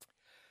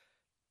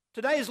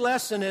Today's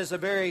lesson is a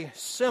very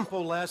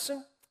simple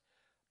lesson,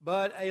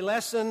 but a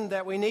lesson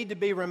that we need to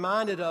be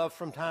reminded of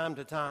from time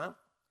to time.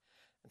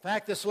 In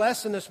fact, this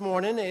lesson this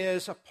morning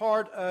is a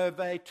part of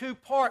a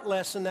two-part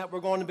lesson that we're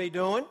going to be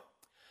doing.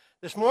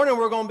 This morning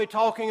we're going to be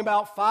talking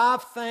about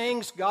 5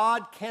 things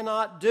God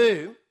cannot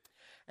do.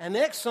 And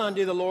next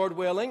Sunday, the Lord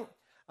willing,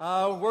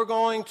 we're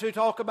going to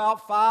talk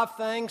about 5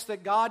 things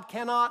that God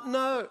cannot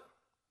know.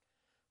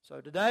 So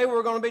today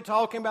we're going to be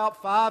talking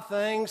about 5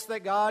 things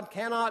that God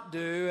cannot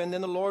do, and then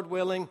the Lord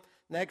willing,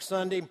 next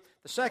Sunday,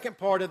 the second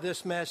part of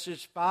this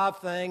message, 5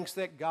 things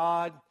that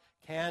God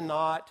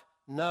cannot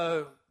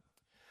know.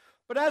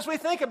 But as we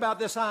think about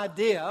this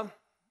idea,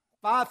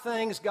 5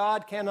 things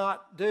God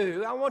cannot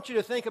do, I want you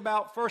to think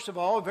about, first of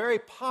all, a very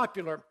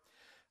popular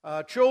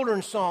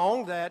children's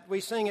song that we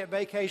sing at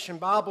Vacation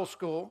Bible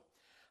School.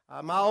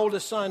 My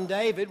oldest son,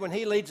 David, when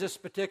he leads this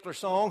particular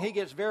song, he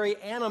gets very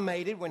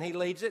animated when he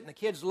leads it, and the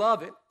kids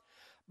love it.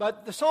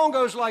 But the song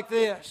goes like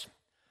this: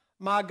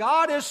 My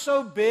God is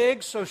so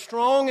big, so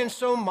strong, and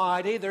so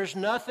mighty, there's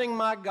nothing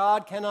my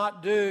God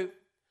cannot do.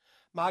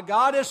 My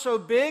God is so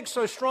big,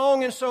 so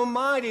strong, and so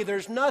mighty,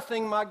 there's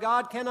nothing my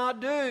God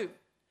cannot do.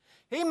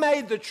 He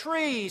made the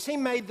trees, He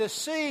made the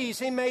seas,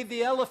 He made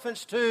the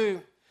elephants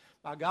too.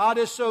 My God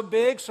is so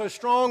big, so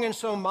strong, and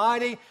so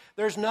mighty,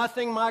 there's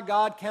nothing my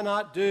God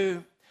cannot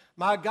do.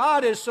 My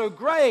God is so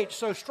great,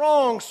 so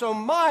strong, so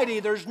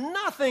mighty, there's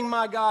nothing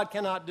my God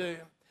cannot do.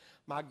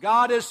 My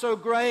God is so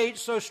great,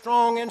 so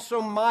strong, and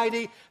so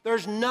mighty,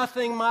 there's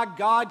nothing my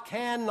God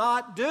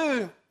cannot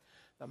do.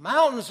 The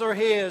mountains are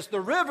His,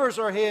 the rivers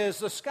are His,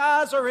 the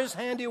skies are His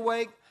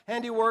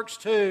handiworks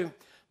too.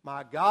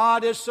 My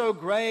God is so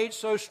great,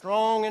 so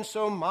strong, and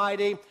so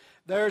mighty,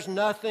 there's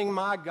nothing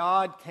my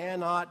God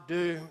cannot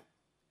do.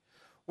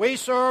 We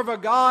serve a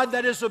God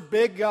that is a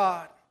big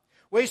God.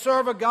 We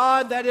serve a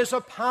God that is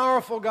a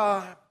powerful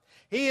God.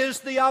 He is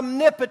the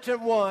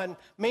omnipotent one,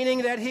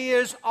 meaning that He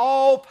is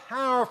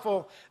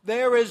all-powerful.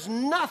 There is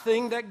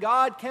nothing that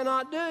God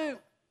cannot do.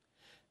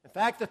 In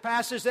fact, the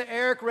passage that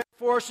Eric read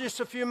for us just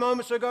a few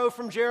moments ago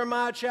from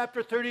Jeremiah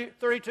chapter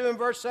 32 and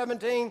verse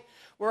 17,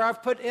 where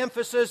I've put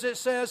emphasis, it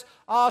says,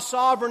 Ah,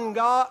 sovereign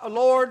God,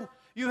 Lord,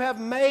 you have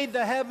made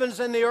the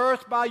heavens and the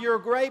earth by your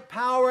great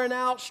power and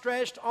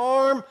outstretched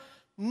arm.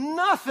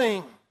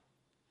 Nothing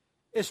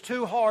is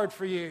too hard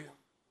for you.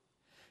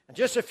 And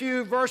just a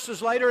few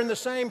verses later in the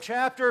same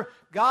chapter,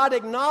 God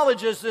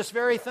acknowledges this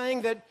very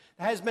thing that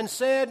has been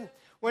said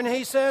when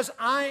He says,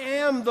 I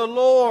am the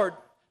Lord,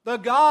 the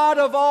God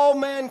of all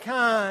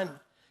mankind.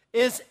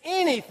 Is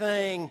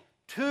anything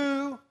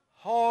too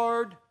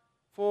hard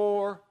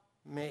for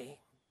me?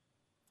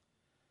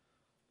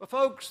 But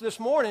folks, this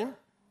morning,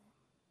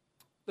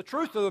 the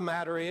truth of the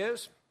matter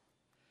is,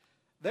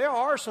 there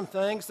are some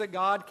things that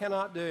God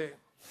cannot do.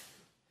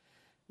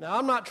 Now,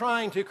 I'm not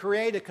trying to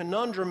create a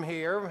conundrum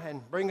here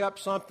and bring up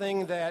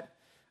something that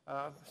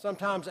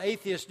sometimes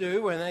atheists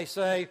do when they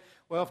say,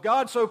 well, if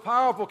God's so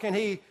powerful, can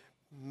He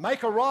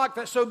make a rock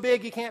that's so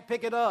big He can't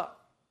pick it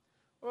up?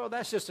 Well,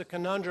 that's just a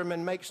conundrum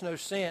and makes no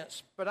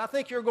sense. But I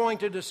think you're going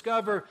to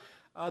discover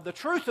the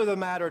truth of the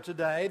matter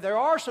today. There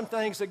are some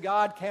things that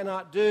God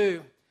cannot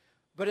do,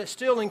 but it's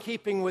still in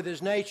keeping with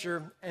His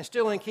nature and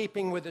still in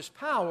keeping with His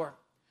power.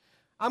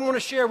 I'm going to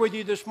share with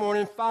you this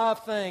morning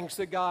 5 things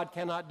that God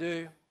cannot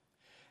do.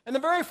 And the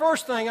very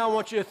first thing I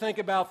want you to think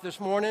about this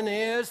morning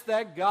is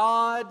that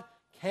God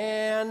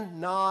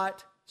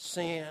cannot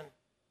sin.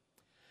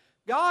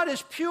 God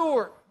is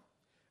pure.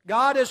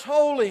 God is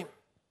holy.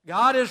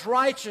 God is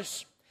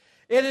righteous.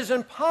 It is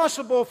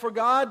impossible for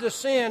God to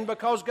sin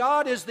because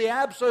God is the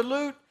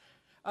absolute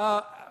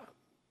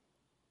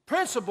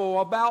principle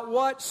about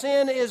what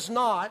sin is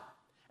not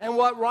and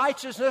what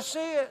righteousness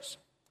is.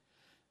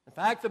 In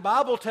fact, the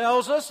Bible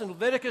tells us in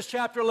Leviticus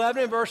chapter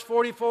 11 and verse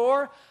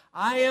 44,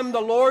 I am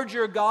the Lord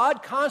your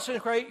God,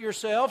 consecrate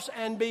yourselves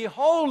and be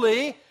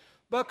holy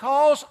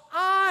because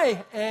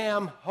I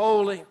am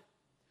holy.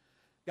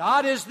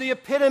 God is the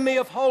epitome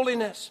of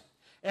holiness.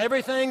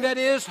 Everything that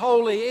is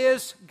holy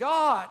is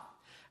God.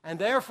 And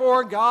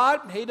therefore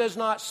God, He does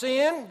not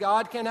sin.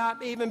 God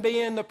cannot even be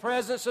in the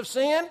presence of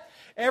sin.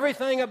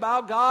 Everything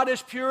about God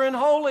is pure and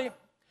holy.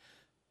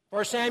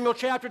 1 Samuel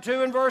chapter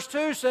 2 and verse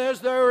 2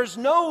 says, there is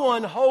no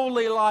one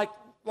holy like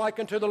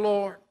unto the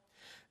Lord.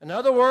 In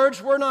other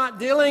words, we're not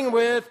dealing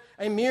with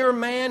a mere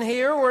man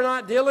here. We're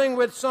not dealing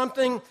with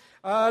something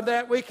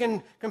that we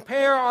can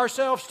compare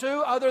ourselves to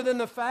other than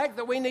the fact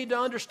that we need to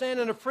understand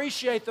and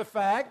appreciate the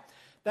fact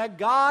that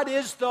God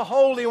is the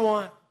Holy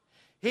One.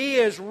 He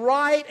is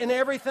right in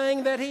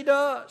everything that He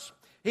does.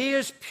 He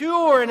is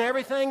pure in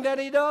everything that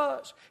He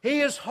does. He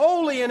is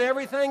holy in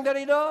everything that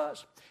He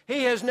does.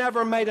 He has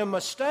never made a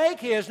mistake.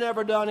 He has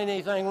never done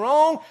anything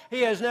wrong.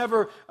 He has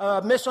never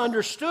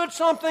misunderstood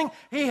something.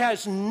 He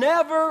has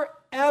never,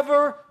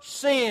 ever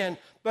sinned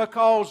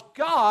because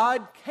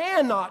God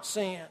cannot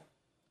sin.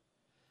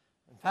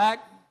 In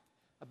fact,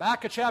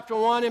 Habakkuk chapter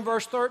 1 and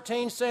verse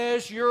 13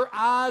 says, your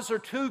eyes are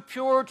too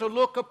pure to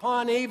look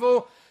upon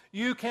evil.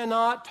 You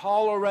cannot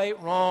tolerate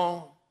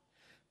wrong.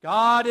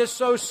 God is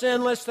so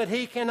sinless that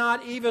He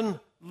cannot even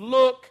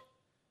look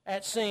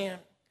at sin.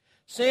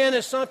 Sin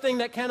is something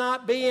that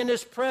cannot be in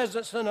His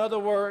presence, in other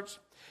words.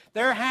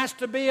 There has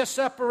to be a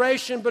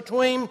separation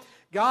between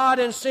God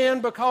and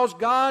sin because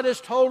God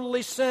is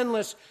totally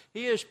sinless.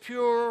 He is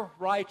pure,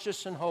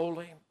 righteous, and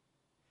holy.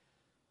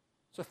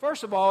 So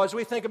first of all, as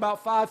we think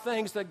about 5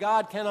 things that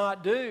God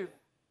cannot do,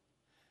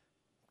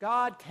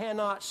 God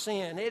cannot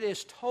sin. It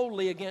is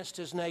totally against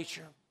His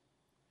nature.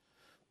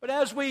 But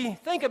as we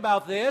think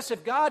about this,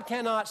 if God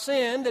cannot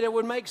sin, then it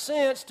would make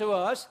sense to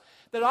us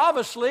that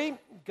obviously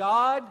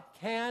God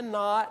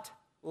cannot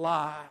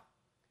lie.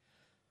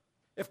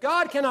 If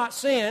God cannot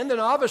sin, then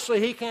obviously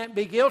He can't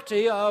be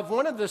guilty of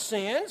one of the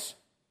sins,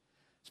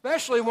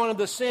 especially one of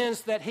the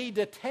sins that He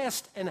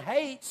detests and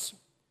hates.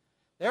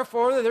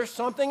 Therefore, there's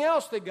something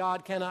else that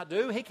God cannot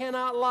do. He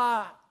cannot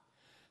lie.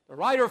 The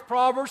writer of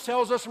Proverbs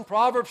tells us in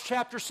Proverbs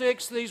chapter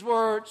 6 these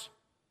words,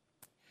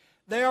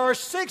 "There are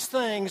 6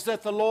 things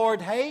that the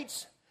Lord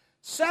hates,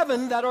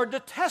 7 that are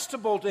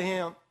detestable to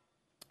Him: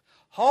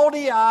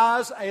 haughty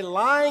eyes, a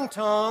lying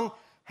tongue,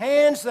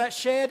 hands that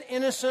shed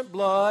innocent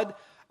blood,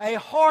 a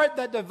heart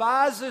that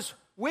devises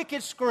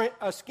wicked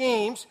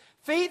schemes,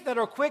 feet that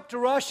are quick to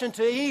rush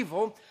into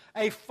evil,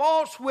 a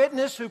false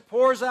witness who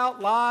pours out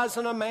lies,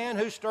 and a man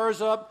who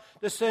stirs up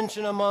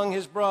dissension among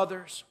his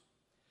brothers."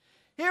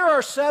 Here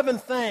are 7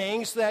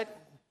 things that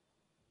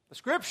the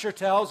Scripture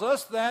tells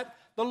us that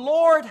the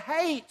Lord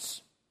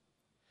hates.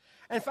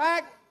 In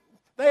fact,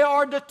 they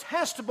are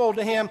detestable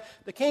to Him.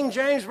 The King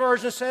James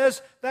Version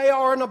says they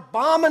are an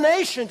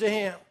abomination to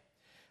Him.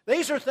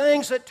 These are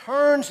things that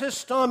turns His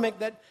stomach,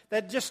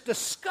 that just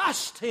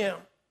disgust Him.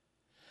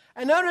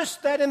 And notice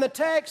that in the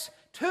text,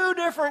 2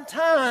 different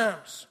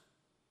times,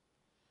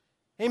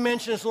 He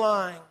mentions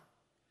lying.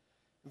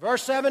 In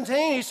verse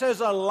 17, He says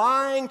a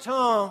lying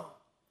tongue.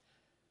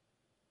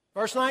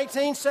 Verse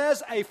 19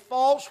 says a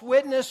false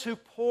witness who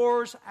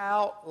pours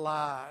out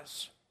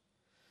lies.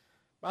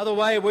 By the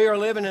way, we are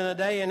living in a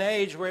day and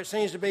age where it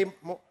seems to be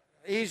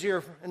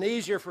easier and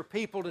easier for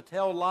people to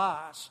tell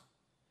lies.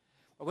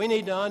 But we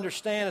need to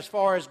understand, as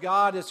far as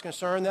God is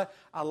concerned, that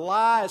a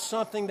lie is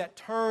something that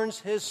turns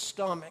His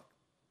stomach.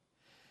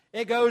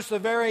 It goes to the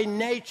very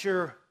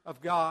nature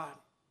of God.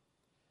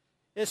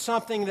 It's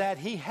something that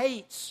He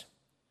hates.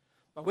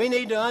 But we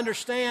need to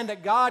understand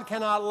that God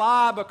cannot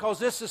lie because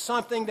this is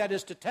something that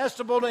is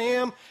detestable to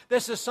Him.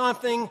 This is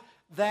something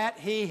that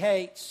He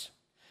hates.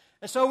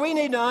 And so we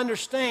need to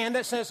understand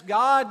that since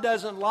God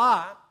doesn't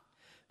lie,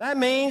 that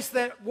means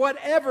that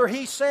whatever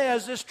He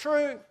says is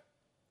true.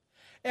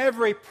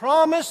 Every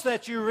promise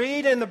that you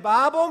read in the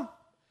Bible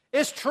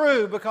is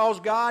true because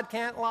God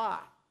can't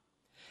lie.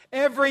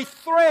 Every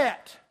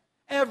threat,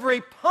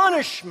 every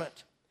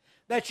punishment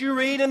that you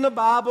read in the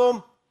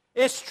Bible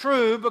is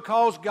true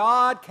because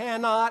God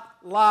cannot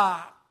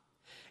lie.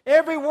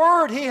 Every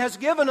word He has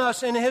given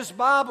us in His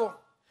Bible,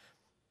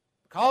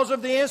 because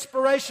of the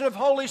inspiration of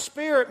Holy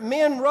Spirit,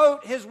 men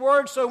wrote His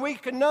Word so we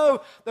could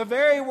know the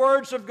very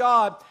words of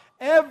God.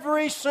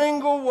 Every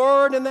single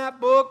word in that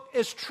book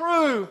is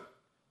true.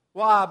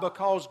 Why?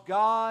 Because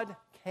God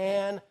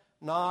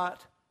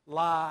cannot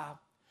lie.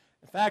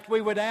 In fact,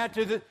 we would add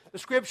to the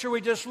scripture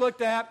we just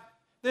looked at,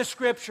 this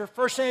scripture,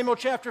 1 Samuel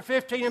chapter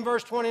 15 and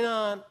verse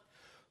 29.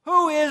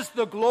 "Who is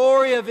the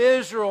glory of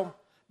Israel,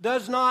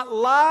 does not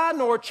lie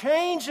nor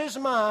change his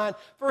mind,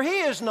 for he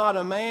is not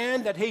a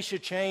man that he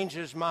should change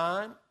his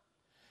mind."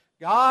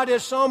 God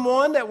is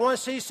someone that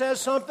once He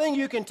says something,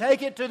 you can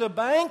take it to the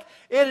bank.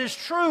 It is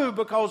true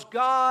because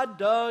God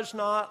does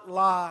not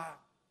lie.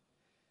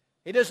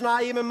 He does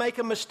not even make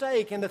a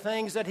mistake in the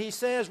things that He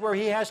says where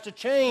He has to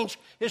change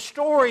His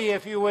story,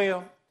 if you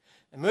will.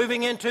 And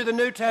moving into the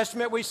New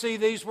Testament, we see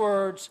these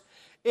words: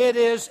 "It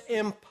is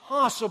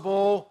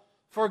impossible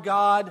for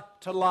God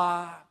to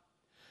lie."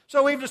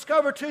 So we've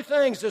discovered 2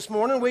 things this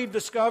morning. We've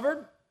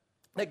discovered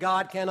that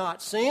God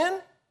cannot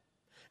sin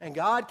and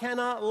God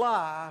cannot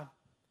lie.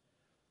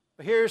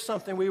 But here's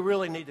something we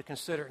really need to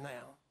consider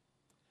now.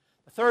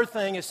 The third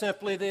thing is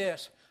simply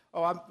this.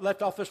 I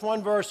left off this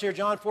one verse here,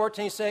 John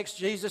 14:6.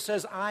 Jesus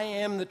says, "I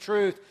am the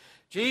truth."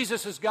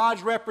 Jesus is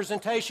God's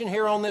representation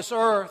here on this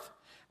earth.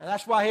 And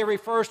that's why He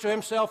refers to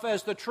Himself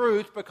as the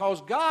truth,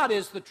 because God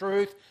is the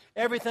truth.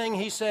 Everything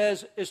He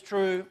says is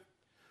true.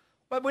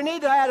 But we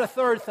need to add a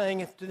third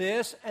thing to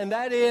this, and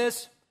that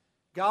is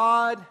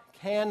God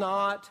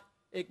cannot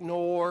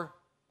ignore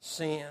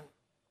sin.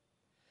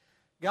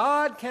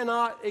 God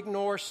cannot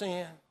ignore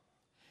sin.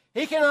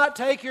 He cannot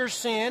take your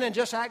sin and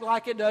just act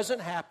like it doesn't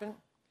happen.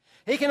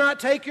 He cannot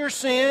take your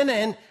sin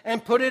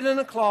and put it in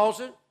a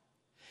closet.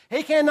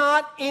 He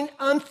cannot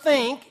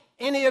unthink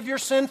any of your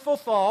sinful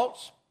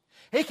thoughts.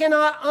 He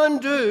cannot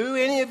undo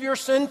any of your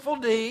sinful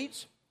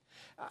deeds.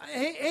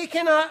 He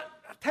cannot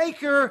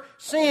take your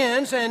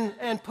sins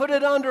and put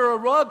it under a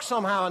rug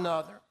somehow or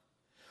another.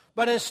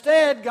 But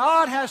instead,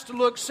 God has to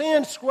look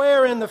sin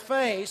square in the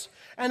face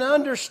and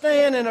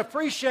understand and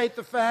appreciate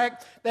the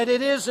fact that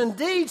it is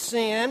indeed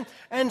sin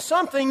and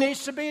something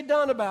needs to be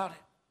done about it.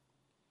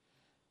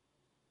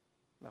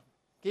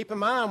 Keep in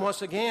mind,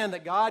 once again,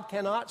 that God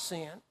cannot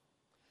sin,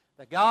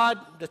 that God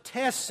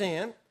detests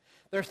sin.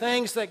 There are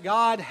things that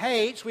God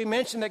hates. We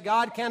mentioned that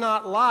God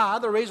cannot lie.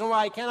 The reason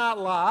why He cannot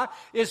lie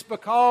is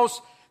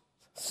because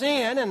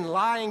sin, and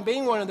lying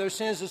being one of those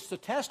sins, is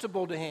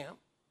detestable to Him.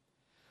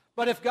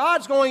 But if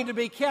God's going to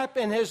be kept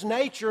in His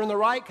nature in the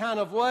right kind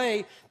of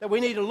way, that we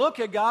need to look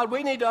at God,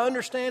 we need to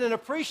understand and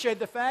appreciate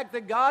the fact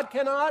that God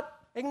cannot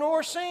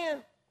ignore sin.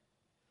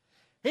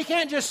 He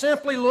can't just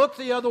simply look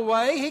the other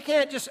way. He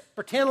can't just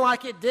pretend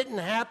like it didn't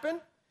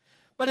happen.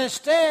 But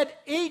instead,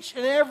 each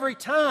and every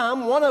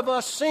time one of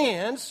us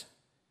sins,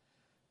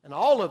 and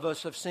all of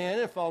us have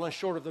sinned and fallen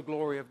short of the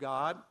glory of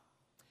God,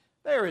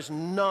 there is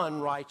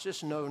none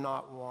righteous, no,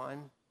 not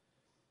one.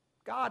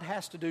 God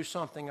has to do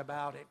something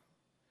about it.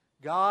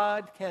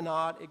 God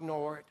cannot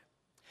ignore it.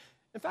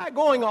 In fact,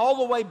 going all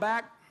the way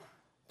back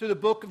to the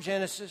book of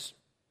Genesis,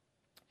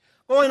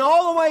 going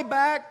all the way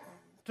back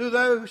to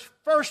those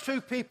first two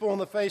people on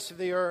the face of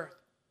the earth,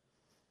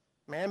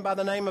 a man by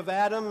the name of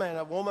Adam and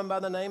a woman by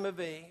the name of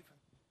Eve.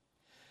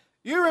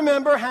 You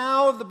remember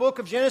how the book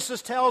of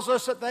Genesis tells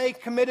us that they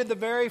committed the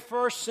very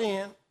first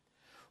sin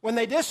when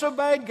they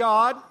disobeyed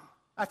God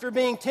after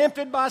being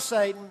tempted by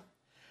Satan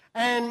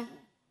and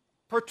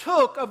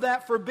partook of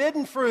that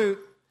forbidden fruit,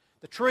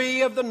 the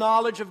tree of the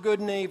knowledge of good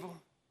and evil.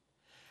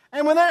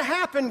 And when that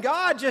happened,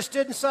 God just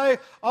didn't say,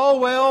 oh,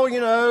 well,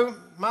 you know,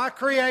 my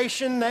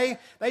creation, they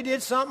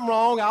did something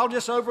wrong. I'll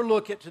just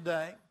overlook it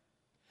today.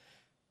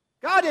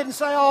 God didn't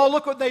say, oh,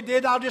 look what they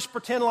did. I'll just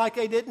pretend like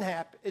it didn't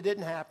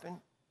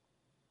happen.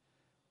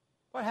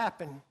 What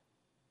happened?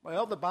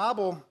 Well, the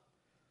Bible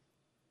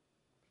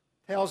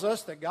tells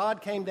us that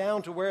God came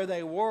down to where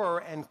they were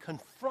and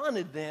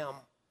confronted them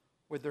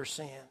with their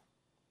sin.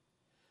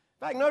 In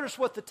fact, notice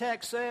what the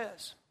text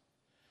says.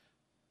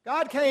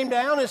 God came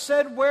down and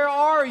said, where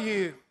are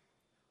you?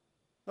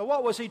 Now,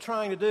 what was He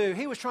trying to do?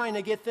 He was trying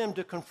to get them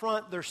to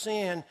confront their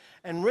sin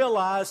and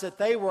realize that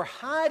they were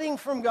hiding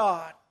from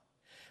God.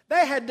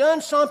 They had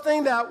done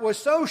something that was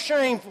so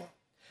shameful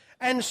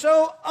and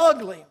so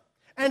ugly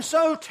and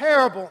so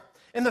terrible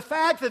in the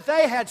fact that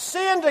they had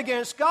sinned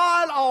against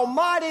God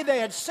Almighty. They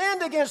had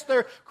sinned against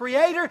their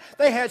Creator.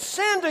 They had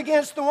sinned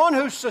against the one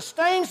who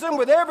sustains them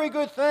with every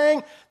good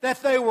thing,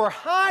 that they were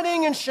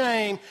hiding in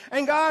shame.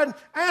 And God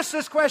asked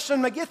this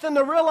question to get them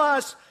to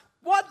realize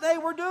what they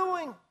were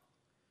doing.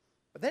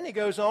 But then He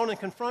goes on and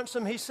confronts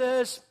them. He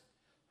says,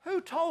 who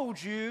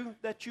told you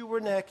that you were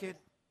naked?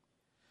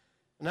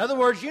 In other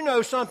words, you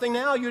know something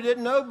now you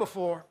didn't know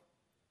before.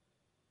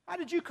 How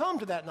did you come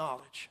to that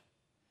knowledge?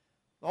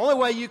 The only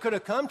way you could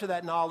have come to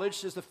that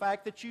knowledge is the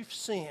fact that you've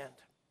sinned,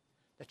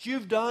 that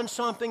you've done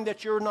something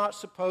that you're not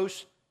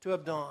supposed to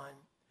have done.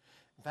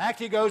 In fact,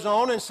 He goes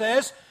on and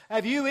says,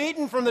 have you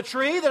eaten from the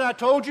tree that I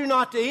told you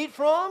not to eat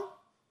from?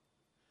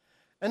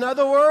 In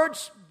other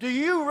words, do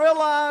you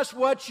realize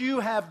what you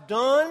have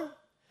done?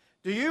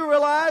 Do you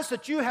realize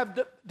that you have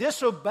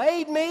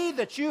disobeyed me,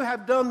 that you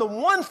have done the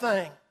one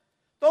thing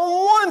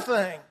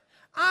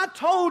I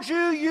told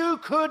you you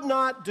could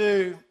not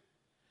do?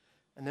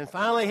 And then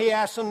finally He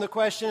asks them the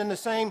question in the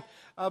same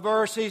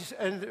verse,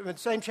 in the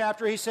same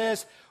chapter. He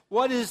says,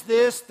 what is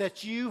this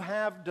that you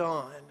have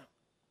done?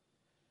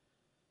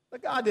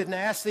 But God didn't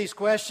ask these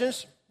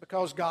questions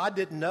because God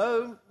didn't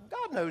know.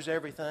 God knows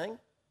everything.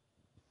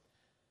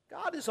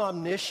 God is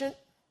omniscient.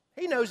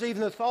 He knows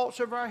even the thoughts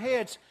of our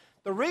heads.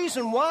 The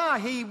reason why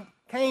He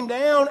came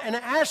down and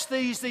asked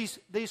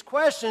these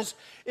questions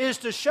is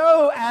to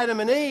show Adam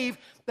and Eve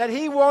that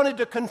He wanted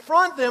to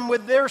confront them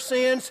with their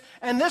sins,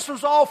 and this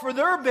was all for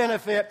their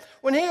benefit.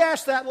 When He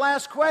asked that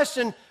last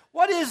question,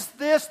 what is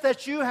this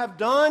that you have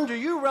done? Do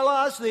you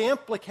realize the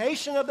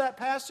implication of that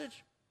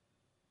passage?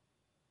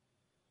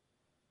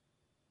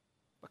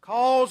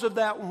 Because of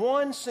that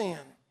one sin,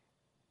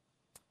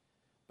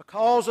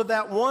 because of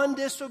that one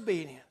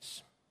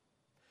disobedience,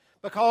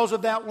 because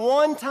of that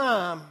one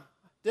time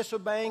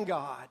disobeying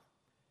God,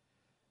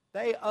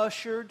 they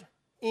ushered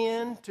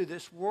into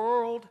this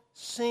world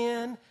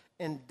sin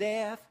and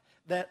death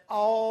that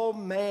all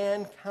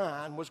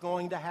mankind was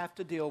going to have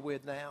to deal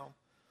with now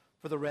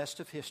for the rest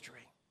of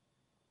history.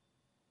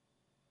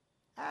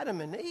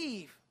 Adam and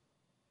Eve,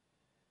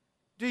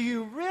 do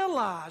you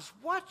realize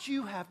what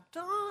you have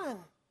done?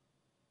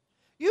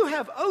 You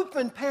have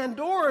opened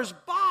Pandora's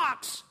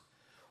box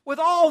with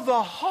all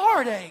the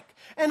heartache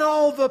and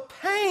all the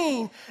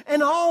pain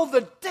and all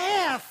the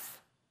death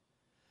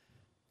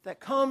that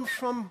comes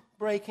from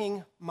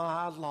breaking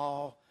my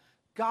law.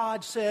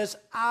 God says,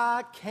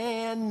 I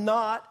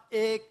cannot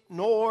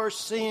ignore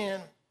sin.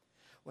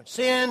 When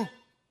sin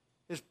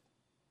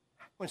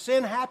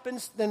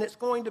happens, then it's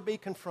going to be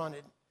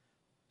confronted.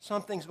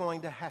 Something's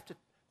going to have to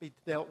be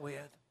dealt with.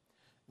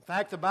 In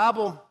fact, the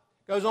Bible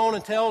goes on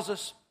and tells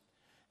us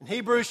in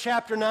Hebrews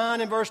chapter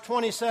 9 and verse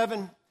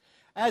 27,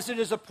 as it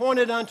is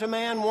appointed unto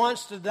man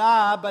once to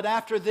die, but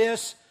after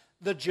this,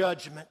 the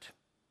judgment.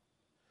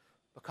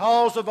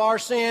 Because of our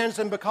sins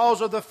and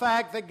because of the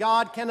fact that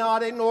God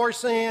cannot ignore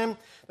sin,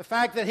 the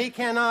fact that He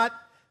cannot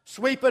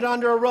sweep it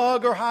under a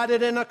rug or hide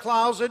it in a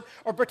closet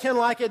or pretend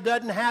like it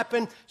doesn't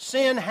happen.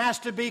 Sin has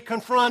to be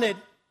confronted.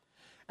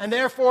 And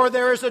therefore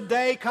there is a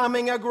day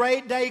coming, a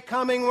great day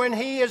coming, when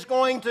He is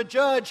going to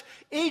judge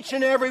each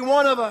and every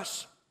one of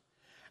us.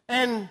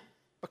 And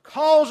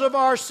because of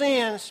our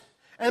sins,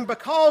 and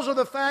because of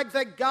the fact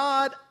that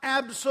God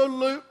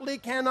absolutely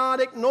cannot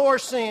ignore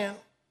sin,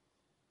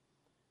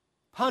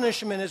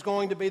 punishment is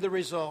going to be the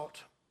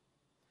result.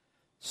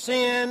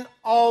 Sin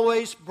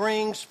always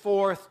brings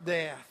forth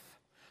death.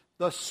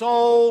 The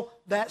soul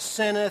that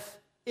sinneth,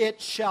 it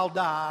shall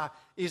die.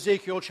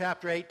 Ezekiel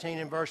chapter 18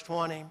 and verse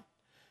 20.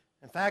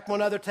 In fact,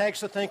 one other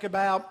text to think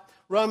about,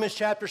 Romans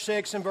chapter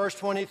 6 and verse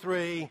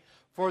 23,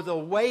 for the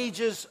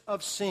wages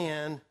of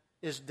sin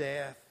is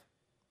death.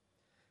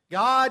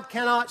 God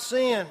cannot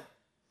sin.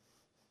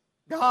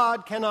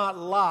 God cannot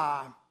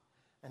lie.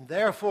 And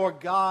therefore,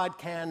 God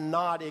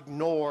cannot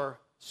ignore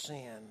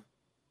sin.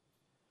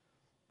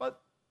 But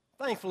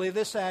thankfully,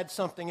 this adds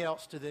something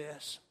else to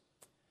this.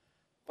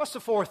 What's the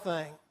fourth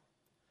thing?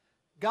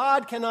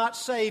 God cannot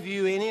save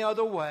you any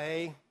other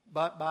way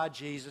but by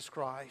Jesus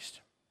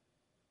Christ.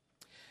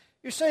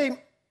 You see,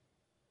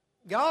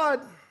 God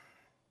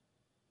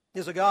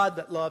is a God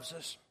that loves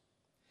us.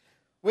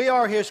 We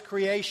are His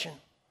creation.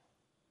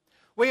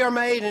 We are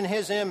made in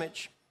His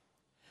image.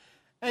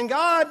 And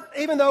God,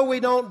 even though we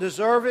don't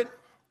deserve it,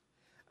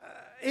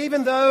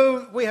 even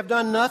though we have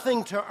done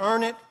nothing to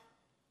earn it,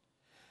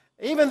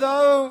 even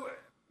though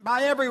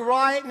by every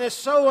right, and it's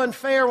so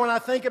unfair when I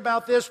think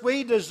about this,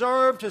 we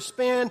deserve to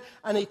spend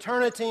an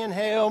eternity in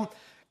hell,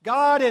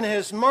 God in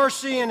His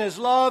mercy and His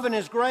love and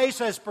His grace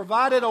has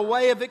provided a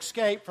way of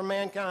escape for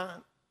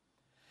mankind.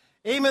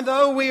 Even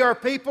though we are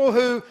people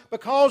who,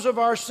 because of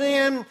our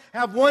sin,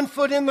 have one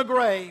foot in the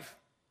grave,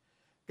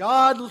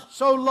 God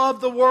so loved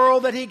the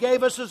world that He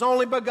gave us His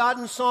only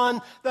begotten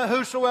Son, that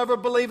whosoever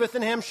believeth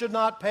in Him should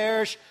not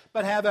perish,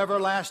 but have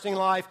everlasting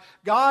life.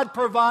 God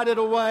provided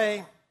a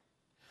way.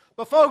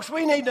 But folks,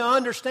 we need to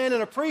understand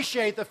and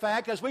appreciate the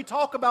fact, as we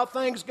talk about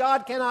things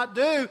God cannot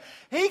do,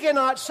 He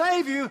cannot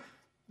save you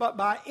but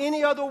by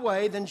any other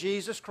way than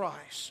Jesus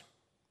Christ.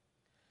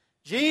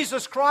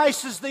 Jesus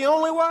Christ is the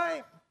only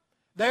way.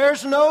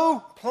 There's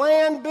no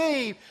plan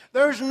B.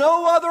 There's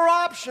no other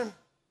option.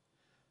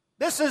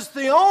 This is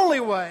the only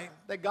way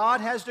that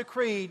God has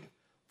decreed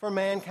for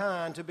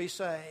mankind to be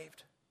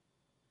saved.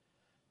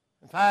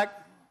 In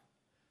fact,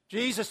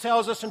 Jesus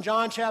tells us in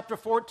John chapter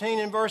 14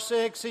 and verse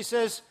 6, He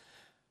says,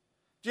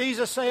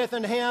 Jesus saith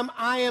unto him,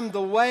 I am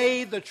the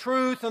way, the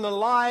truth, and the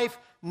life.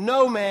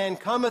 No man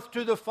cometh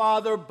to the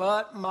Father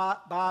but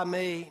by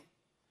me.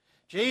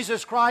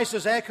 Jesus Christ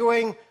is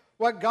echoing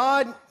what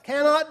God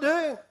cannot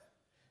do.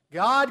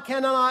 God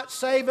cannot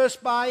save us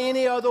by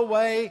any other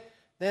way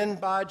than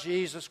by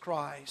Jesus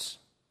Christ.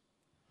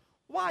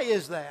 Why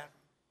is that?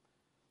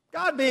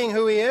 God being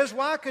who He is,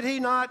 why could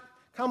He not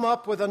come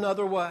up with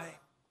another way?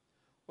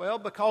 Well,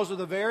 because of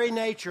the very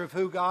nature of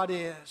who God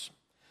is.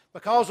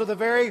 Because of the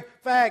very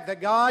fact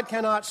that God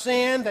cannot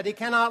sin, that He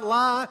cannot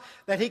lie,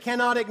 that He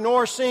cannot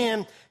ignore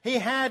sin, He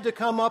had to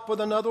come up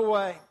with another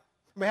way.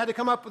 He had to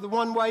come up with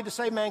one way to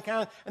save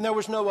mankind, and there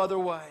was no other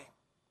way.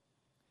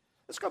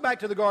 Let's go back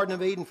to the Garden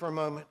of Eden for a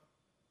moment.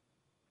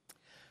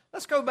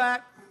 Let's go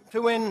back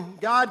to when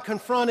God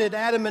confronted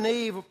Adam and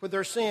Eve with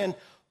their sin.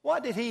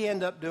 What did He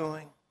end up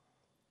doing?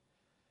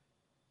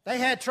 They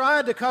had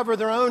tried to cover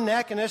their own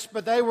nakedness,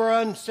 but they were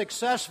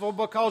unsuccessful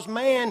because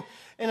man,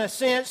 in a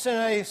sense, in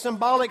a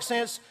symbolic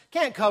sense,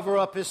 can't cover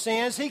up his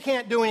sins. He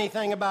can't do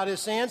anything about his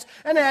sins.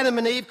 And Adam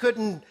and Eve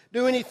couldn't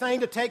do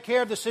anything to take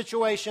care of the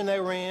situation they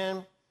were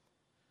in.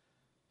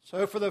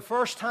 So for the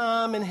first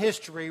time in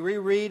history, we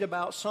read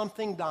about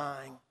something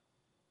dying.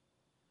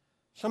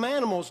 Some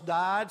animals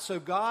died so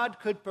God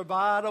could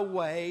provide a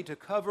way to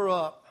cover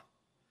up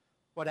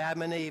what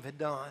Adam and Eve had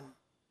done.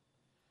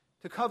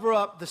 To cover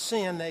up the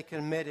sin they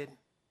committed,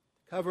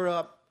 cover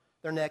up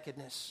their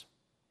nakedness.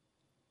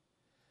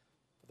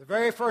 For the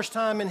very first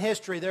time in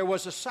history, there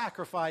was a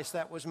sacrifice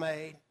that was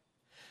made.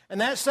 And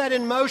that set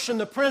in motion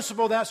the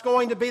principle that's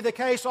going to be the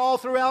case all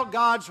throughout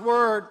God's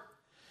Word,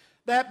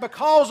 that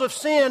because of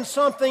sin,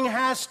 something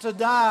has to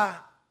die.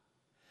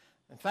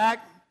 In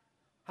fact,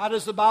 how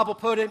does the Bible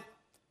put it?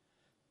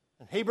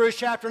 In Hebrews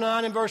chapter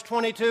 9 and verse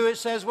 22, it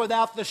says,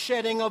 without the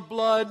shedding of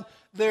blood,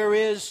 there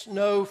is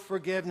no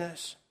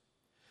forgiveness.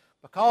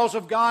 Because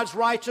of God's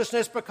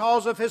righteousness,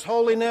 because of His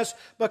holiness,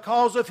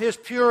 because of His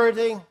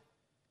purity,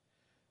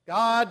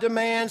 God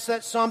demands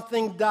that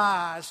something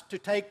dies to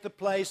take the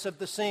place of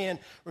the sin.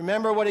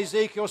 Remember what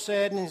Ezekiel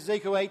said in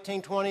Ezekiel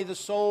 18:20, the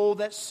soul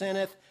that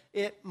sinneth,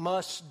 it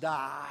must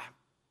die.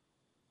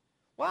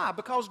 Why?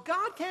 Because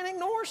God can't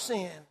ignore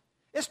sin.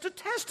 It's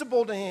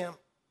detestable to Him.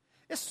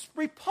 It's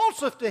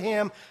repulsive to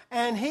Him,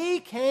 and He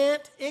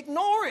can't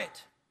ignore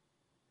it.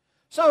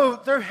 So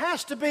there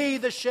has to be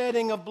the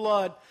shedding of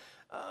blood.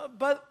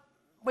 But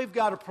we've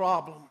got a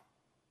problem.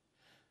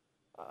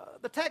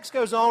 The text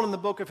goes on in the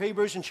book of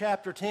Hebrews in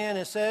chapter 10.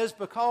 It says,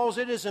 because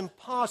it is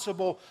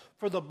impossible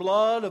for the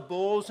blood of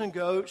bulls and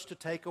goats to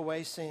take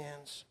away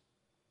sins.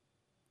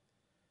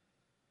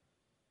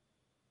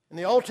 In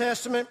the Old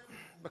Testament,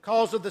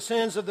 because of the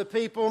sins of the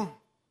people,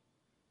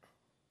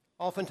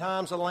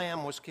 oftentimes a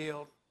lamb was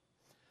killed.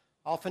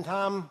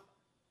 Oftentimes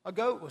a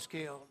goat was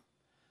killed.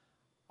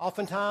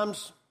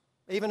 Oftentimes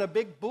even a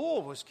big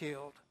bull was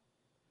killed.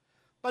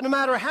 But no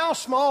matter how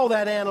small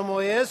that animal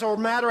is, or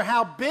no matter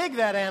how big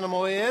that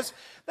animal is,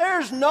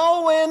 there's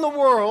no way in the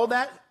world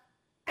that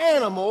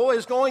animal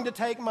is going to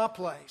take my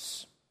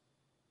place.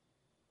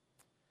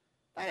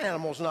 That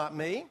animal's not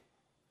me.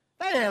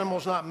 That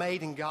animal's not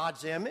made in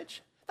God's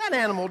image. That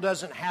animal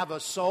doesn't have a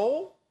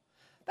soul.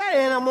 That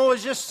animal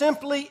is just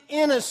simply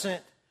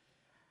innocent.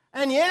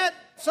 And yet,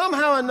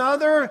 somehow or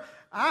another,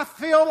 I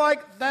feel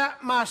like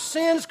that my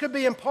sins could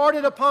be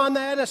imparted upon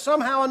that, and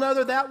somehow or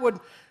another that would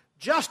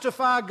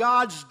justify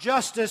God's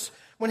justice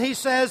when He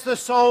says, the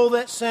soul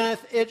that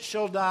sinneth, it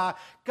shall die.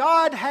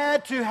 God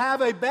had to have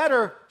a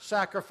better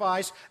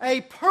sacrifice, a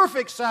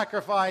perfect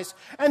sacrifice,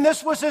 and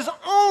this was His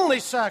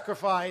only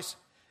sacrifice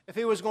if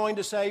He was going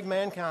to save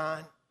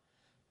mankind.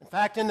 In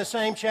fact, in the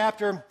same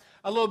chapter,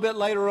 a little bit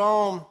later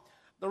on,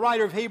 the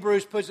writer of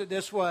Hebrews puts it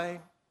this way: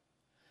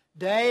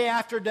 day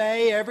after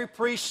day, every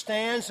priest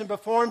stands and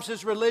performs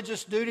his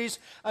religious duties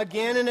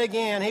again and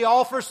again. He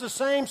offers the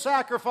same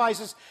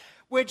sacrifices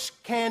which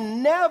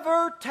can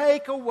never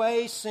take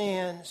away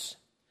sins.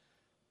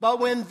 But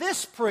when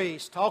this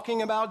priest,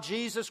 talking about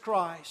Jesus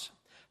Christ,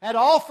 had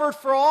offered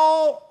for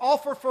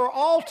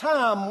all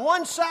time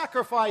one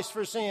sacrifice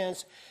for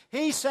sins,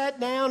 He sat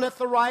down at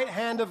the right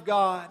hand of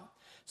God.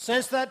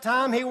 Since that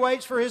time, He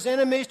waits for His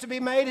enemies to be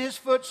made His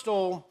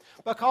footstool,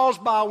 because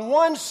by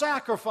one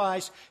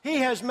sacrifice He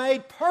has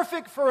made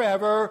perfect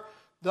forever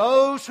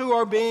those who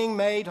are being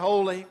made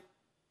holy.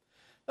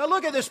 Now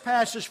look at this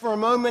passage for a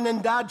moment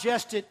and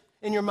digest it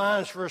in your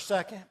minds for a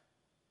second.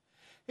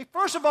 He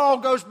first of all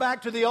goes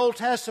back to the Old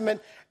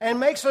Testament and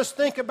makes us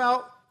think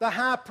about the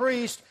high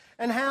priest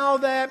and how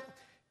that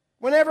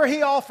whenever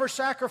he offered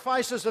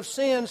sacrifices of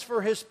sins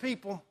for his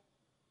people,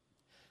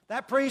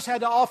 that priest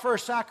had to offer a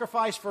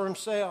sacrifice for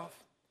himself.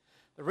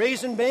 The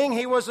reason being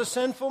he was a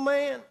sinful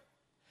man.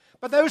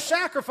 But those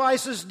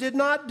sacrifices did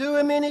not do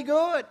him any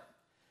good.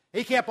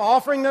 He kept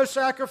offering those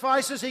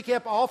sacrifices,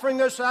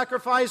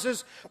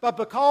 but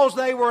because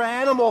they were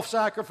animal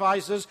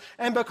sacrifices,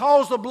 and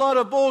because the blood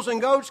of bulls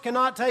and goats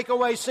cannot take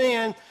away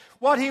sin,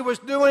 what he was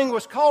doing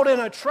was caught in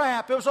a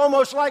trap. It was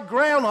almost like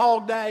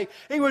Groundhog Day.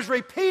 He was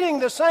repeating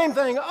the same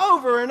thing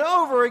over and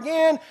over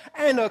again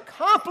and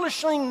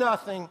accomplishing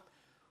nothing.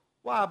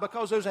 Why?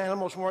 Because those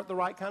animals weren't the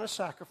right kind of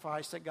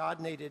sacrifice that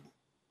God needed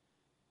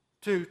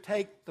to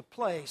take the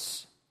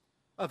place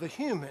of a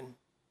human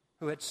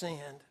who had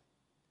sinned.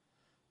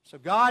 So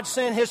God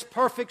sent His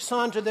perfect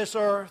Son to this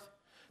earth.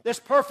 This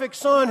perfect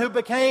Son who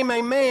became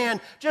a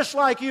man just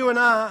like you and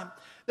I.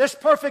 This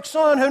perfect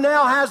Son who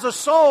now has a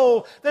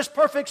soul. This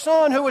perfect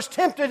Son who was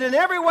tempted in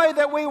every way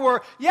that we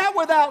were, yet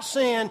without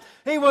sin.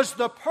 He was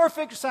the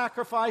perfect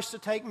sacrifice to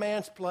take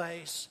man's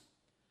place.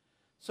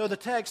 So the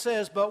text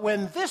says, but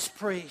when this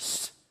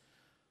priest,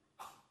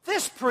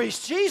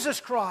 Jesus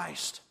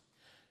Christ,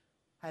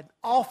 had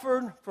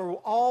offered for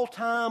all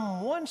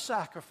time one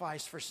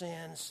sacrifice for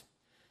sins,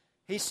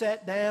 He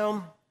sat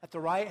down at the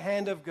right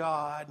hand of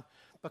God,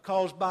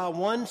 because by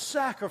one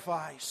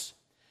sacrifice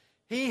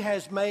He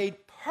has made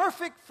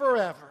perfect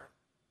forever.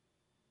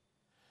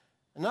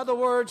 In other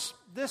words,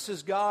 this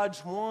is God's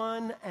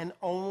one and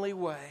only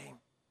way.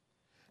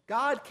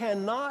 God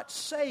cannot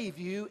save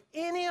you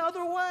any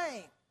other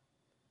way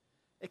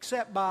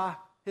except by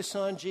His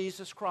Son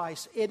Jesus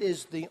Christ. It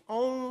is the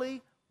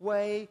only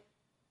way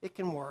it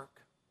can work.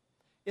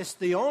 It's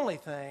the only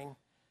thing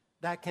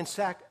that can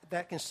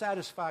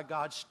satisfy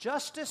God's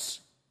justice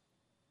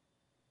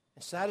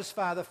and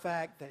satisfy the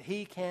fact that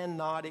He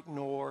cannot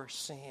ignore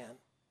sin.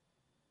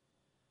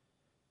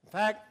 In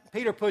fact,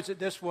 Peter puts it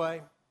this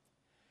way.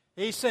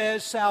 He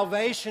says,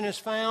 salvation is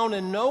found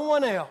in no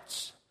one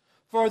else,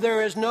 for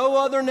there is no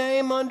other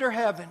name under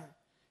heaven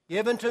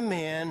given to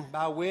men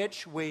by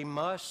which we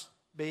must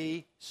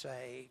be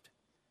saved.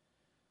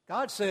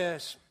 God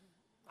says,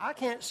 I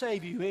can't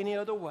save you any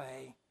other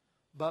way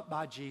but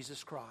by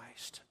Jesus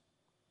Christ.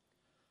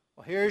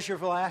 Well, here's your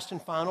last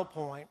and final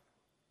point.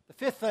 The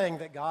fifth thing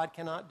that God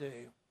cannot do.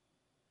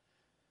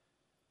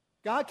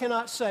 God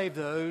cannot save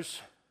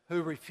those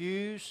who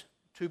refuse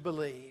to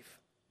believe.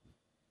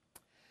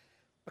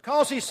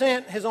 Because He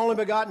sent His only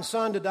begotten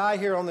Son to die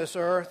here on this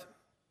earth,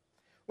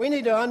 we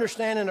need to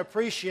understand and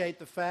appreciate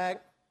the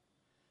fact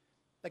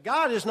that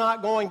God is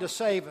not going to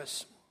save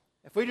us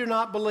if we do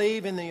not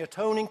believe in the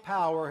atoning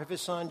power of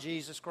His Son,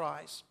 Jesus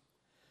Christ.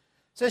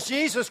 Since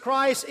Jesus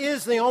Christ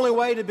is the only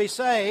way to be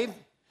saved,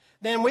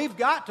 then we've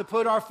got to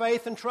put our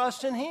faith and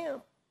trust in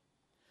Him.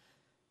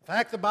 In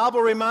fact, the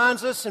Bible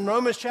reminds us in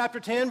Romans chapter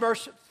 10,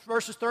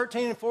 verses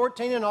 13 and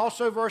 14, and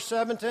also verse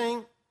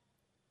 17.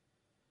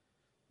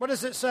 What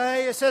does it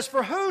say? It says,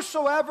 for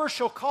whosoever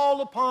shall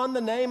call upon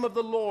the name of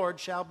the Lord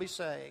shall be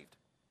saved.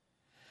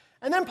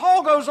 And then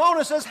Paul goes on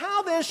and says,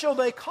 how then shall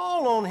they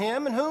call on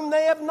Him in whom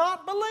they have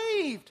not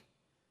believed?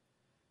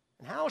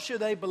 And how shall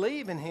they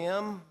believe in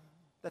Him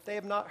that they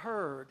have not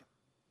heard?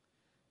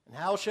 And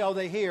how shall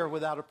they hear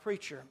without a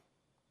preacher?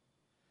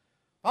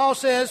 Paul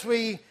says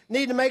we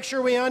need to make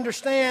sure we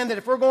understand that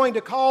if we're going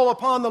to call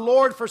upon the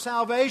Lord for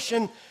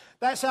salvation,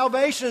 that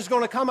salvation is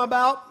going to come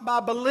about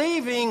by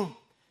believing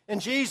in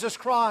Jesus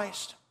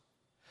Christ.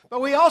 But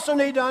we also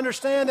need to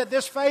understand that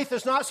this faith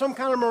is not some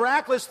kind of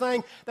miraculous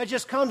thing that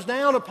just comes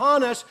down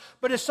upon us,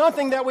 but it's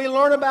something that we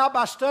learn about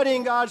by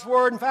studying God's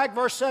Word. In fact,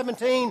 verse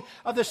 17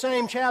 of the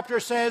same chapter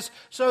says,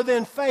 "So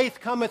then faith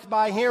cometh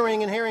by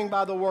hearing, and hearing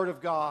by the Word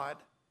of God."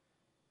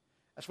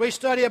 As we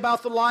study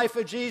about the life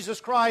of Jesus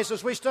Christ,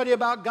 as we study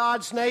about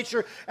God's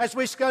nature, as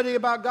we study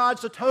about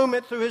God's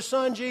atonement through His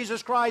Son,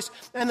 Jesus Christ,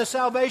 and the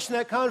salvation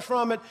that comes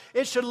from it,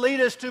 it should lead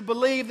us to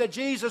believe that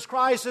Jesus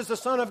Christ is the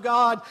Son of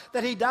God,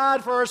 that He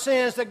died for our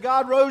sins, that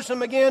God rose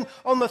Him again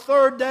on the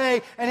third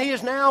day, and He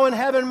is now in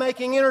heaven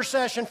making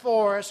intercession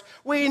for us.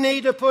 We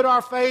need to put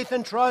our faith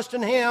and trust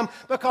in Him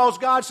because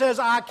God says,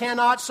 "I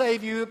cannot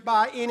save you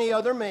by any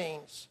other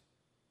means."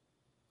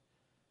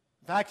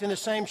 In fact, in the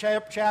same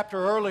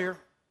chapter earlier,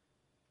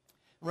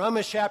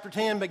 Romans chapter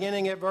 10,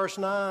 beginning at verse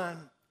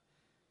 9,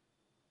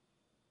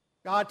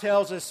 God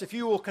tells us, if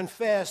you will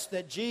confess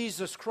that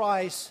Jesus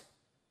Christ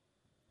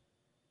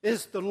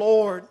is the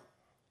Lord,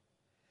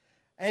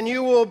 and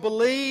you will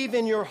believe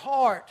in your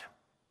heart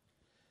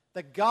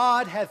that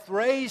God hath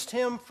raised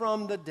Him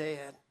from the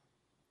dead,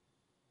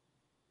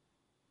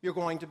 you're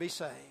going to be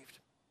saved.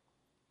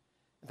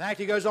 In fact,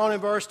 he goes on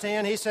in verse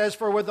 10, he says,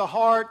 "For with the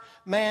heart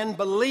man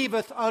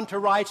believeth unto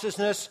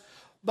righteousness,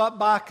 but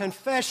by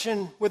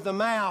confession with the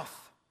mouth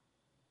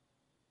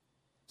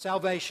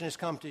salvation has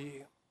come to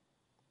you."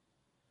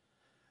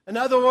 In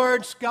other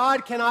words,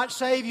 God cannot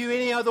save you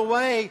any other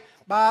way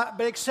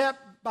but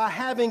except by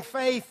having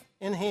faith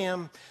in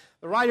Him.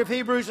 The writer of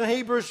Hebrews in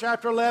Hebrews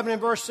chapter 11 and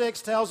verse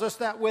 6 tells us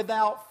that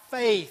without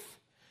faith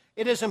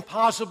it is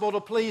impossible to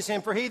please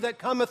Him. For he that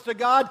cometh to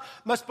God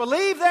must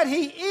believe that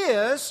He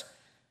is,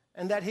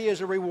 and that He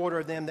is a rewarder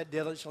of them that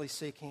diligently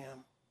seek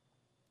Him.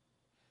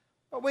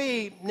 But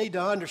we need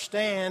to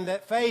understand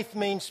that faith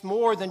means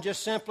more than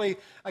just simply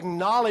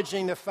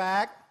acknowledging the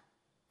fact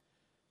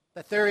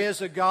that there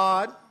is a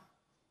God,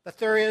 that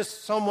there is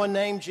someone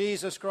named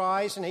Jesus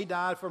Christ, and He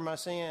died for my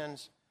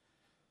sins.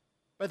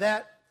 But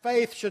that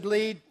faith should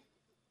lead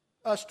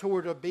us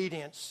toward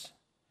obedience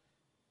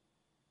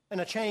and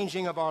a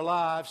changing of our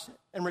lives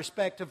in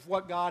respect of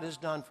what God has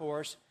done for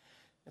us.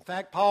 In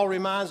fact, Paul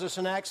reminds us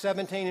in Acts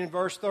 17 and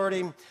verse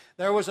 30,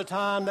 "There was a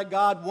time that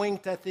God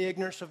winked at the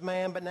ignorance of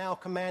man, but now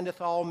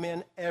commandeth all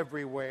men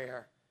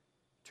everywhere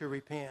to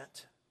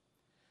repent."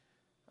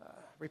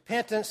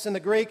 Repentance in the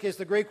Greek is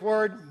the Greek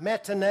word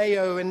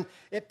metaneo, and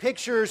it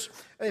pictures,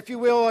 if you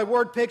will, a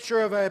word picture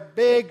of a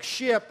big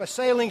ship, a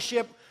sailing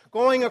ship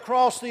going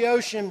across the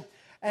ocean,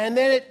 and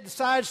then it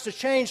decides to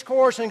change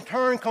course and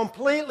turn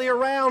completely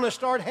around and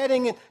start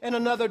heading in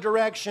another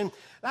direction.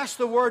 That's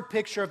the word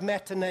picture of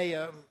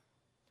metaneo.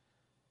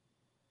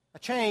 A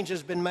change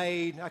has been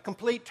made, a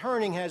complete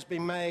turning has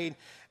been made,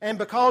 and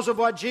because of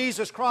what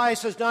Jesus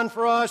Christ has done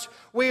for us,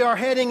 we are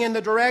heading in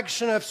the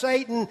direction of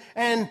Satan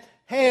and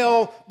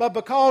hell, but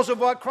because of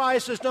what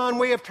Christ has done,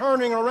 we have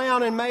turning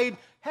around and made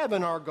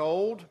heaven our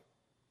goal.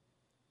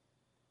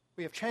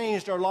 We have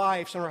changed our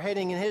lives and are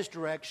heading in His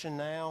direction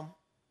now.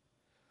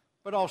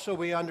 But also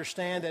we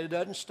understand that it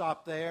doesn't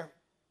stop there.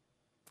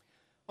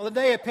 On the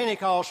day of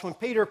Pentecost, when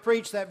Peter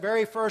preached that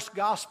very first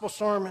gospel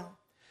sermon,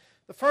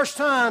 the first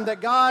time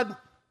that God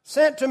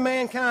sent to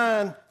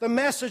mankind the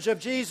message of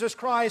Jesus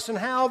Christ and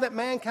how that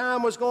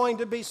mankind was going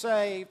to be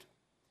saved.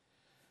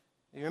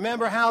 You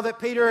remember how that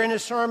Peter in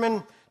his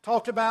sermon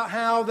talked about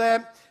how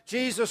that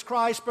Jesus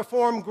Christ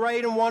performed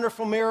great and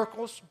wonderful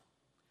miracles,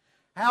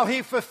 how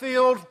He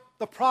fulfilled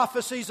the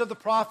prophecies of the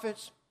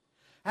prophets,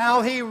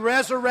 how He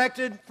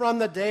resurrected from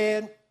the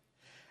dead,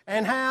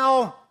 and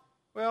how,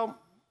 well,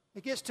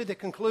 he gets to the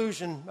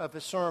conclusion of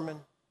his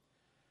sermon,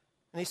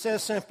 and he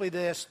says simply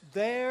this,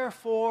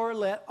 "Therefore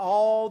let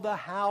all the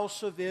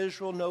house of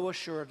Israel know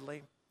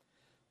assuredly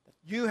that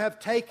you have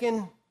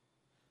taken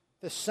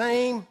the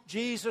same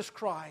Jesus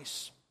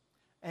Christ,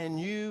 and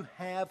you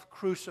have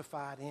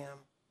crucified Him."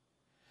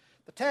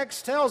 The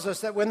text tells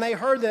us that when they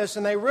heard this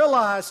and they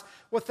realized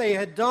what they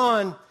had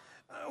done,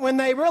 when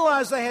they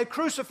realized they had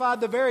crucified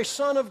the very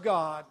Son of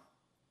God,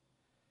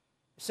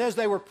 it says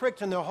they were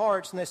pricked in their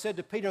hearts, and they said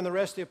to Peter and the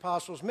rest of the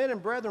apostles, "Men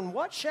and brethren,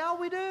 what shall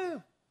we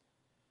do?"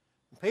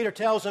 And Peter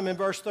tells them in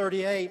verse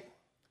 38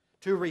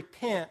 to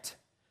repent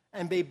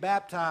and be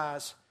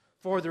baptized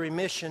for the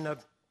remission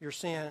of your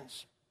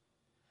sins.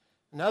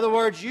 In other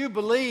words, you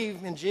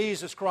believe in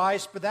Jesus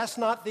Christ, but that's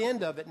not the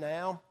end of it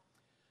now.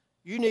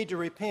 You need to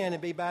repent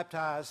and be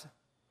baptized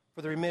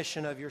for the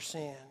remission of your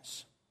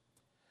sins.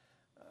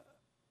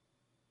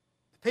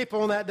 The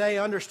people on that day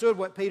understood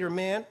what Peter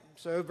meant.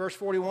 So verse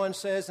 41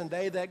 says, "And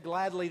they that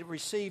gladly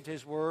received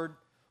His word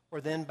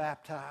were then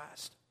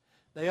baptized."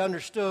 They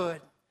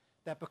understood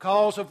that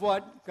because of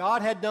what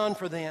God had done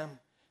for them,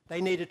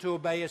 they needed to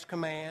obey His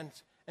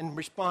commands and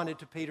responded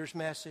to Peter's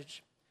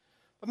message.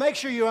 But make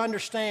sure you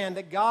understand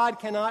that God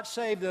cannot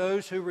save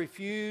those who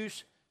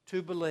refuse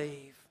to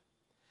believe.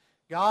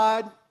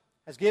 God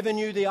has given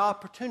you the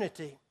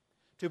opportunity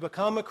to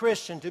become a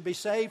Christian, to be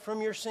saved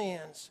from your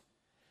sins,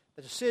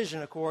 the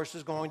decision, of course,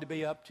 is going to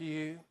be up to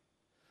you.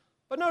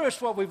 But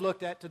notice what we've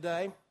looked at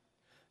today.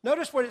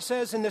 Notice what it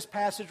says in this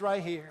passage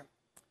right here.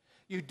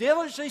 You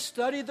diligently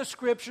study the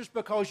Scriptures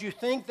because you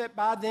think that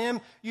by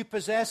them you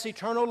possess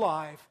eternal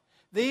life.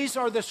 These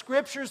are the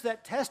Scriptures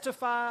that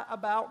testify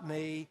about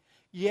me,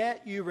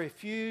 yet you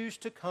refuse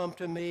to come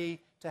to me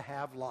to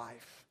have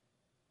life.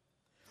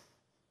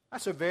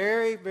 That's a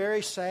very,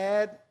 very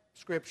sad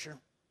Scripture.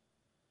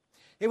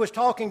 He was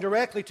talking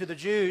directly to the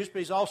Jews, but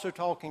he's also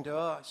talking to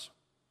us.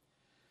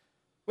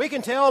 We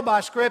can tell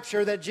by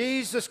Scripture that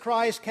Jesus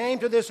Christ came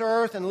to this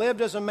earth and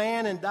lived as a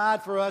man and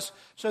died for us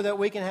so that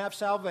we can have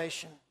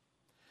salvation.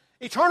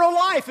 Eternal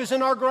life is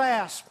in our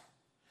grasp.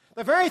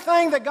 The very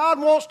thing that God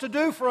wants to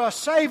do for us,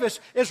 save us,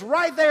 is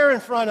right there in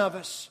front of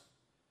us.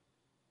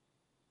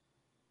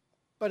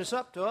 But it's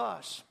up to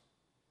us,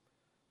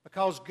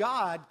 because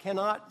God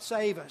cannot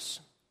save us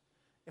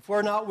if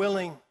we're not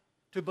willing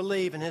to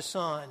believe in His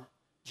Son,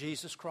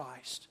 Jesus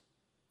Christ.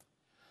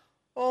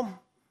 Well,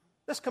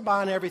 let's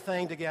combine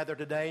everything together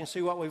today and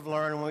see what we've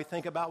learned when we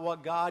think about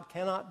what God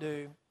cannot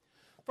do.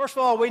 First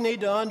of all, we need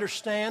to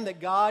understand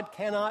that God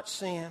cannot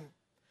sin.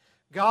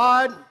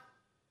 God,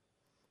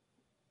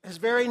 His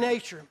very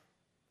nature,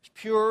 is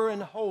pure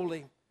and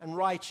holy and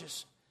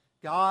righteous.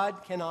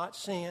 God cannot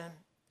sin.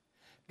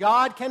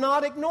 God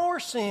cannot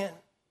ignore sin.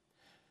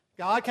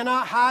 God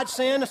cannot hide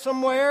sin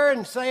somewhere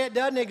and say it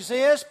doesn't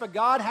exist, but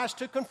God has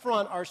to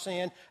confront our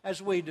sin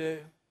as we do.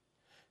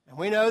 And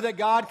we know that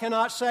God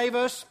cannot save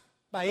us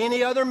by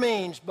any other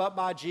means but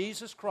by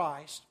Jesus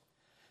Christ.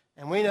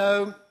 And we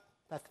know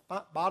that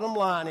the bottom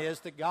line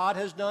is that God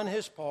has done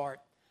His part.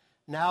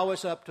 Now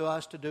it's up to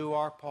us to do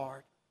our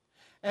part.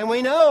 And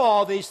we know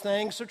all these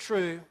things are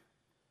true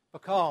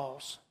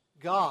because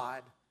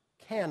God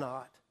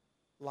cannot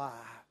lie.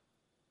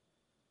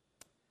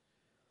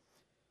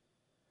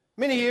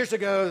 Many years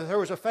ago, there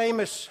was a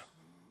famous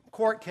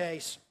court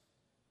case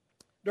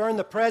during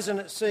the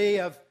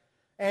presidency of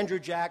Andrew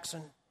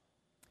Jackson.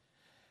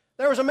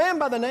 There was a man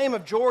by the name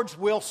of George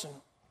Wilson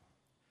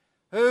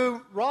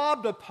who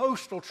robbed a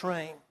postal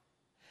train.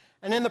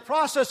 And in the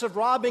process of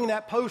robbing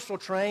that postal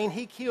train,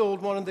 he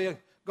killed one of the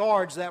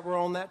guards that were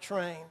on that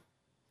train.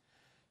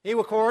 He,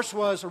 of course,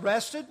 was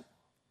arrested.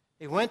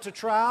 He went to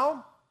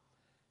trial.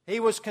 He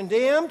was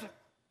condemned,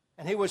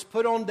 and he was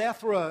put on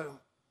death row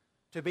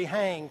to be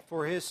hanged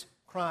for his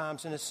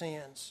crimes and his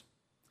sins.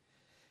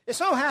 It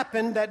so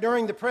happened that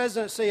during the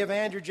presidency of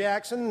Andrew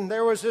Jackson,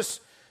 there was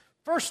this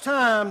first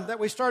time that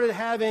we started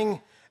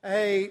having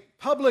a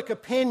public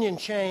opinion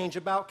change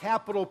about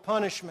capital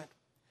punishment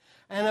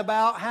and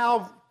about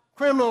how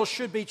criminals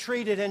should be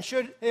treated and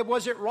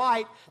was it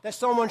right that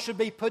someone should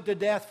be put to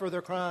death for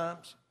their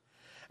crimes.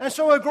 And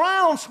so a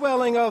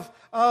groundswelling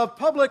of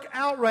public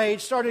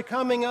outrage started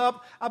coming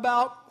up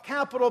about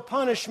capital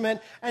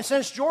punishment. And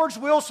since George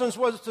Wilson's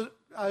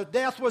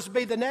death was to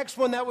be the next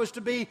one that was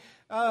to be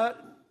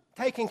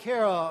taken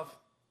care of,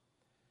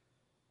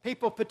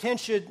 people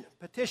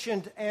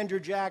petitioned Andrew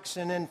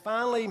Jackson. And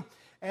finally,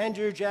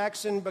 Andrew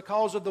Jackson,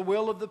 because of the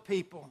will of the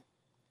people,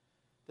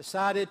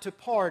 decided to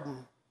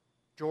pardon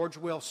George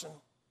Wilson.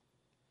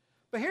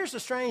 But here's the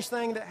strange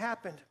thing that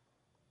happened.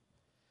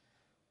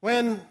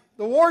 When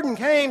the warden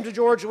came to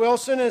George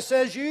Wilson and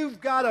says,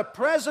 "You've got a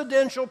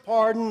presidential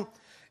pardon,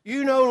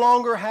 you no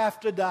longer have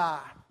to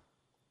die."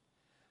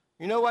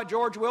 You know what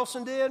George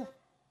Wilson did?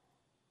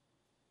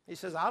 He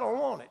says, "I don't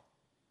want it.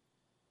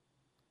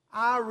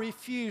 I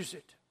refuse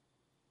it.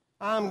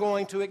 I'm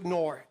going to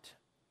ignore it."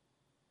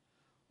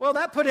 Well,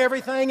 that put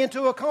everything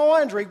into a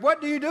quandary.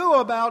 What do you do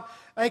about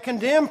a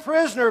condemned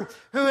prisoner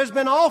who has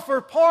been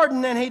offered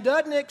pardon and he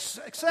doesn't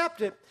accept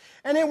it?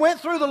 And it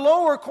went through the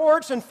lower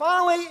courts and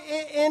finally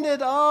it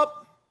ended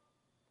up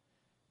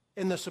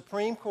in the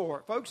Supreme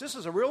Court. Folks, this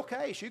is a real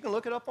case. You can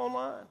look it up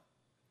online.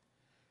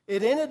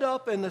 It ended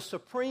up in the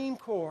Supreme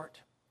Court.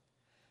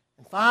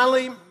 And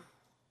finally,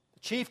 the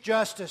Chief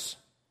Justice,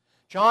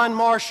 John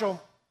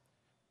Marshall,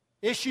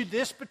 issued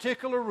this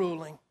particular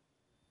ruling.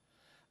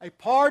 A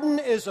pardon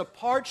is a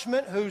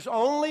parchment whose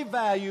only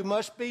value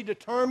must be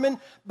determined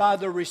by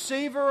the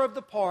receiver of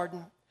the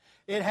pardon.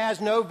 It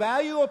has no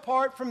value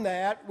apart from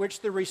that which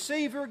the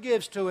receiver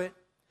gives to it.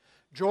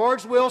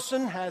 George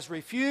Wilson has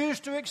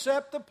refused to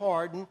accept the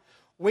pardon.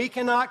 We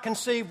cannot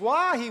conceive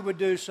why he would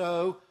do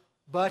so,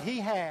 but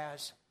he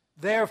has.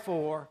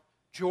 Therefore,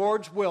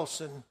 George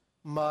Wilson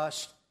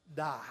must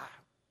die.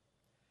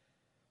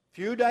 A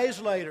few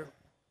days later,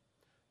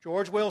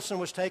 George Wilson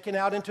was taken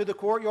out into the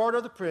courtyard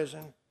of the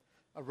prison.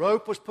 A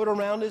rope was put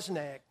around his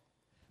neck,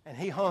 and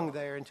he hung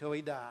there until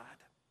he died.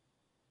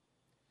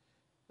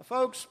 Now,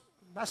 folks,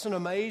 that's an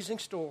amazing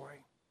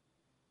story.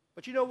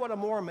 But you know what a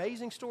more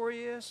amazing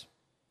story is?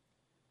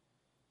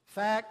 The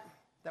fact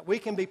that we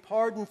can be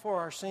pardoned for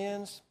our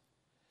sins.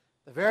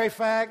 The very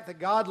fact that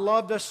God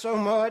loved us so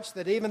much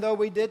that even though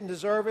we didn't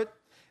deserve it,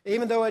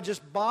 even though it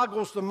just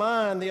boggles the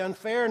mind, the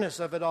unfairness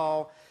of it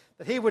all,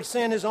 that He would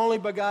send His only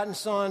begotten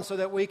Son so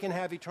that we can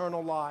have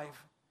eternal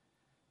life.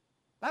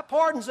 That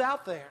pardon's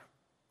out there.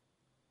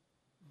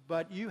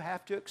 But you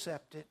have to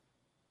accept it.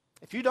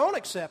 If you don't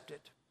accept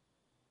it,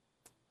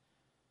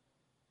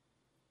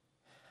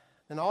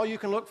 then all you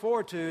can look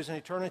forward to is an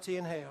eternity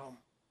in hell.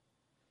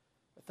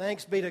 But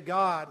thanks be to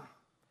God,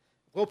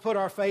 we'll put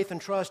our faith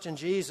and trust in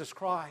Jesus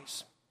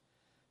Christ,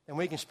 and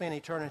we can spend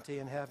eternity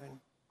in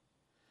heaven.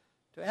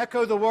 To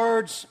echo the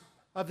words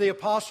of the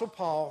Apostle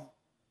Paul,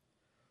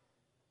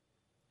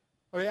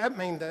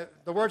 the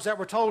words that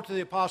were told to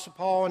the Apostle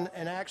Paul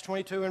in Acts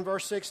 22 and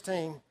verse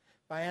 16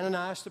 by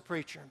Ananias the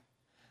preacher.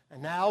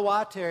 And now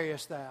why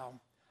tarriest thou?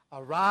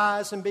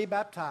 Arise and be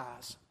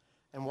baptized,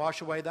 and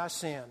wash away thy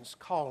sins,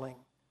 calling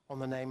on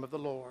the name of the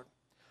Lord.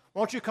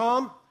 Won't you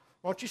come?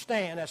 Won't you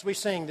stand as we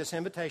sing this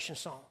invitation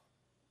song?